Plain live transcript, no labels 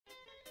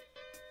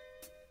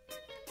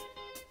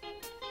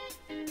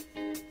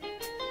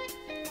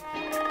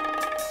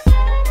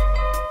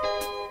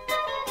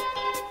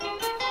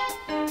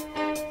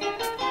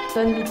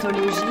sonne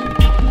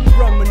Mythology.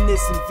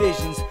 Reminiscing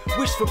visions,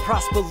 wish for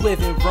prosper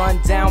living, run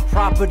down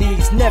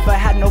properties, never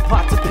had no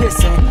pot to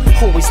piss in.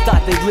 Always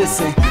thought they'd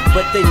listen,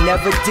 but they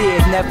never did,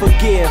 never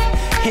give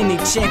any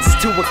chances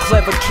to a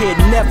clever kid,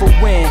 never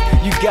win.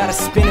 You gotta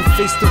spin and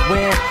face the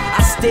wind.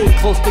 I stay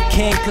close to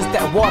kin, cause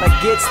that water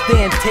gets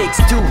thin. Takes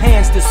two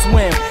hands to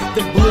swim,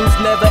 the blues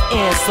never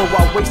end. So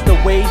I waste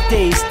away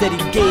days, steady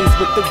gaze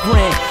with a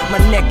grin.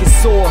 My neck is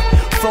sore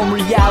from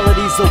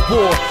realities of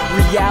war.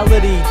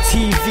 Reality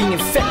TV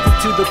infected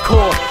to the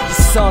core.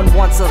 Your son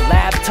wants a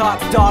laptop,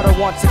 daughter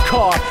wants a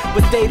car,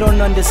 but they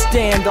don't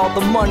understand all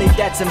the money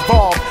that's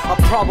involved. A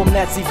problem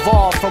that's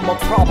evolved from a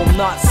problem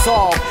not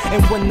solved.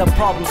 And when the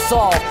problem's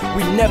solved,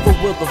 we never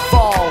will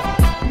evolve.